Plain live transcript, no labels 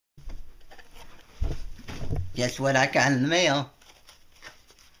Guess what I got in the mail?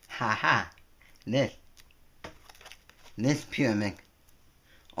 Haha. This pyramid.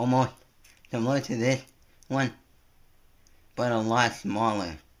 Almost similar to this one, but a lot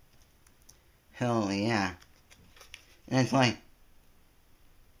smaller. Hell yeah. And it's like,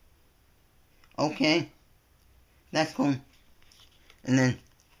 okay, that's cool. And then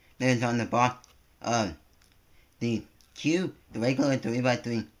there's on the box the cube, the regular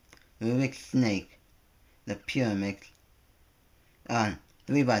 3x3 Rubik's snake, the pyraminx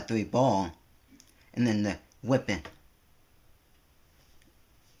 3x3 ball, and then the whipping.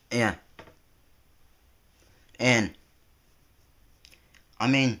 Yeah. And I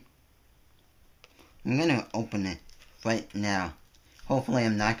mean, I'm gonna open it right now. Hopefully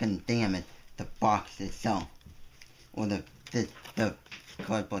I'm not gonna damage the box itself. Or the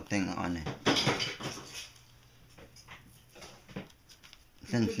cardboard thing on it.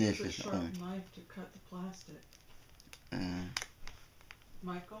 Since this is a sharp knife to cut the plastic.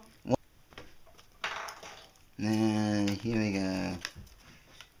 Michael? Then here we go.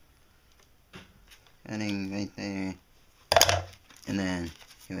 Cutting right there. And then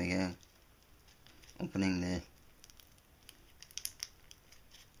here we go. Opening this.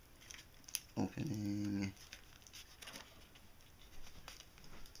 Opening.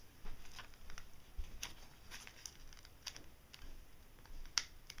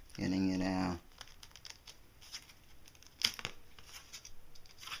 Getting it out.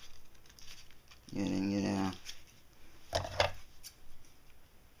 Getting it out.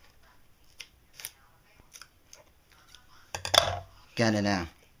 Got it out.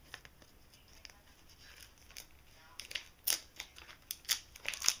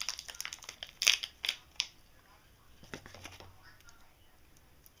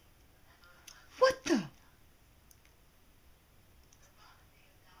 What the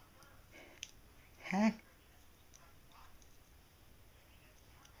heck?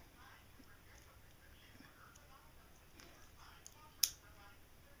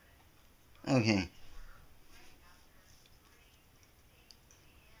 Okay.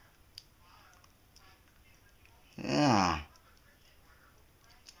 Ah.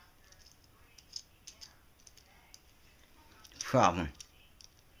 Problem.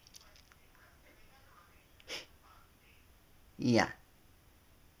 Yeah.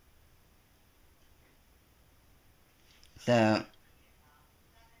 So,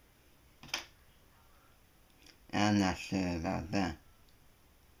 I'm not sure about that.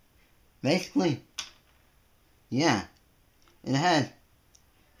 Basically, yeah, it has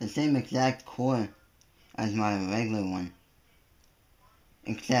the same exact core as my regular one,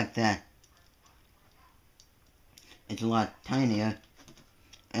 except that it's a lot tinier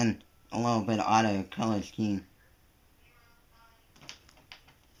and a little bit odder color scheme.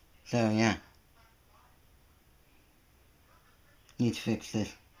 So yeah, need to fix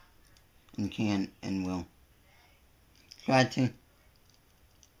this, and can and will try to.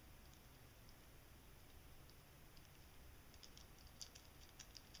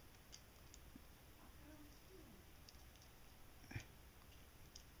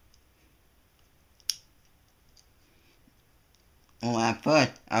 Well, at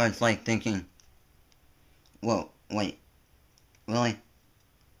first, I was like thinking, whoa, wait, really?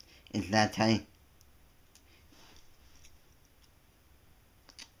 Is that tight?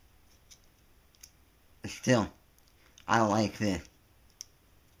 Still, I like this.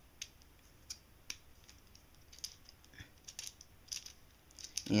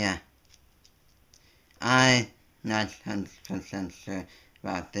 Yeah. I'm not 100% sure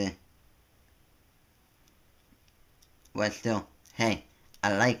about this. But still, hey,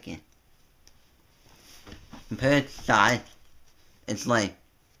 I like it. Compared to size, it's like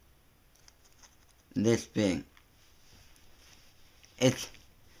this big. It's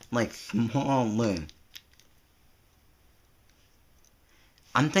like smaller.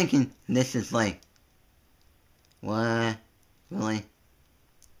 I'm thinking this is like, what? Really?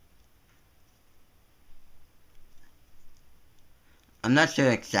 I'm not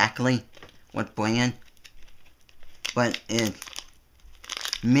sure exactly what brand, but it's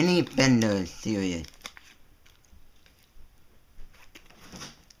Mini Bender series.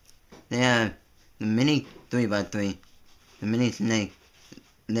 They have the Mini 3x3, the Mini Snake,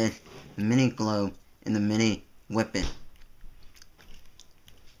 this, the Mini Globe, and the Mini Whippet.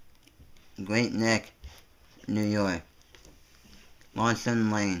 Great Neck, New York.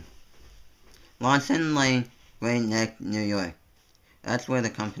 Lawson Lane. Lawson Lane, Great Neck, New York. That's where the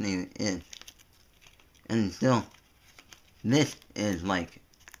company is. And still, this is like,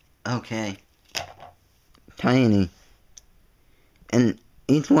 okay, tiny. And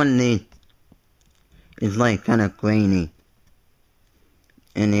each one of these is like kind of grainy.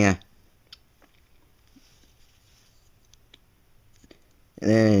 And yeah.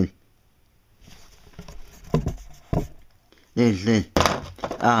 There's this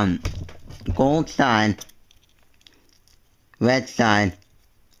gold side, red side,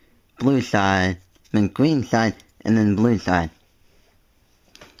 blue side, then green side, and then blue side.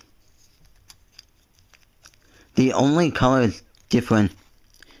 The only colors different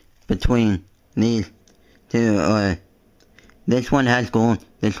between these two are this one has gold,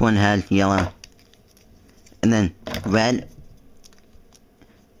 this one has yellow, and then red,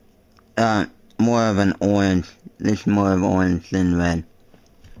 more of an orange. This more of orange than red.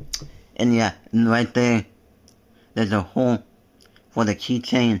 And yeah, and right there, there's a hole for the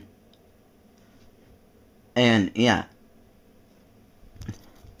keychain. And yeah.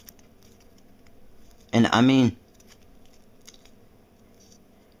 And I mean,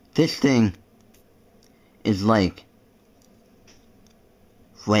 this thing is like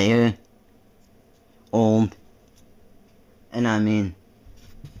rare, old, and I mean,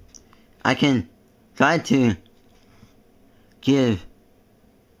 I can try to give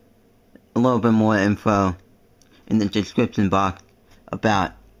a little bit more info in the description box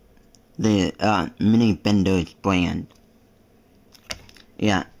about the Mini Benders brand.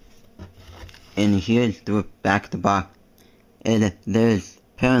 Yeah. And here's the back of the box. And there's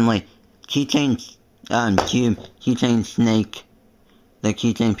apparently keychain cube, keychain snake, the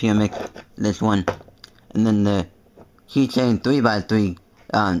keychain pyraminx, this one, and then the keychain 3x3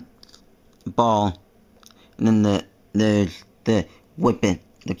 ball, and then there's the whippet,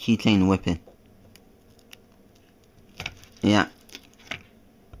 the keychain whippet. Yeah.